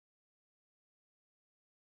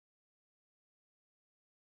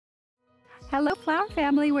Hello, Flower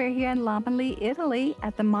Family. We're here in Lomeli, Italy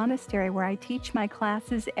at the monastery where I teach my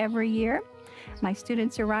classes every year. My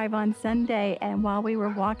students arrive on Sunday, and while we were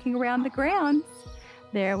walking around the grounds,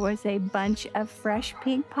 there was a bunch of fresh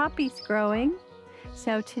pink poppies growing.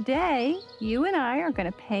 So today, you and I are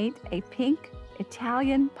going to paint a pink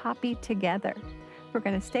Italian poppy together. We're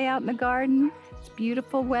going to stay out in the garden. It's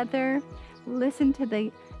beautiful weather. Listen to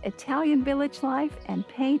the Italian village life and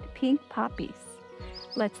paint pink poppies.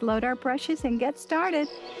 Let's load our brushes and get started.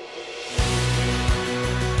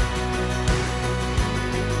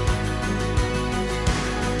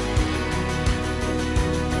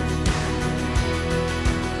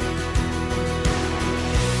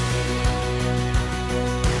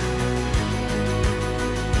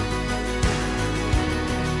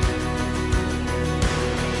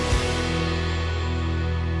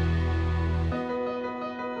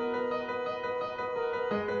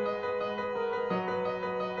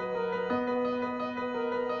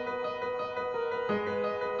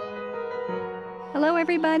 Hello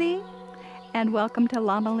everybody, and welcome to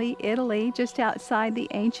Lomeli, Italy, just outside the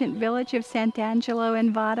ancient village of Sant'Angelo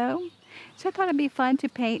in Vado. So I thought it'd be fun to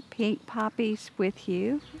paint pink poppies with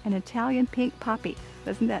you, an Italian pink poppy.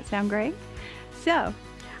 Doesn't that sound great? So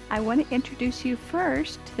I want to introduce you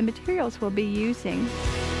first to the materials we'll be using.